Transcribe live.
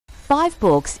5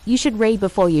 books you should read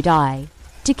before you die.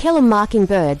 To Kill a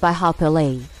Mockingbird by Harper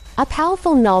Lee. A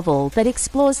powerful novel that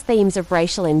explores themes of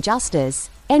racial injustice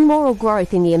and moral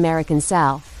growth in the American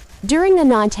South during the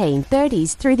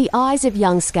 1930s through the eyes of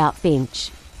young Scout Finch.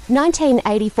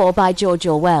 1984 by George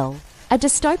Orwell. A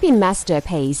dystopian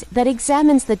masterpiece that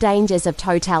examines the dangers of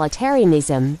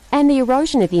totalitarianism and the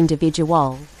erosion of the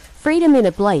individual. Freedom in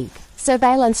a bleak,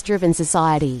 surveillance-driven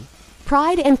society.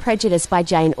 Pride and Prejudice by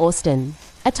Jane Austen.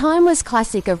 A timeless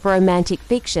classic of romantic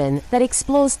fiction that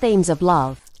explores themes of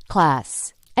love,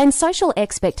 class, and social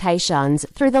expectations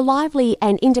through the lively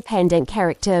and independent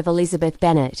character of Elizabeth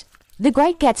Bennet. The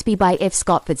Great Gatsby by F.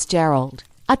 Scott Fitzgerald.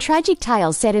 A tragic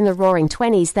tale set in the Roaring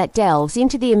Twenties that delves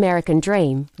into the American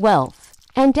dream, wealth,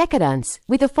 and decadence,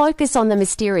 with a focus on the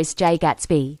mysterious Jay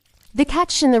Gatsby. The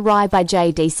Catch in the Rye by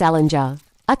J.D. Salinger.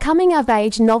 A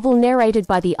coming-of-age novel narrated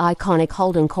by the iconic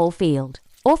Holden Caulfield,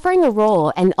 offering a raw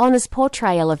and honest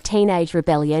portrayal of teenage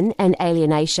rebellion and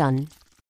alienation.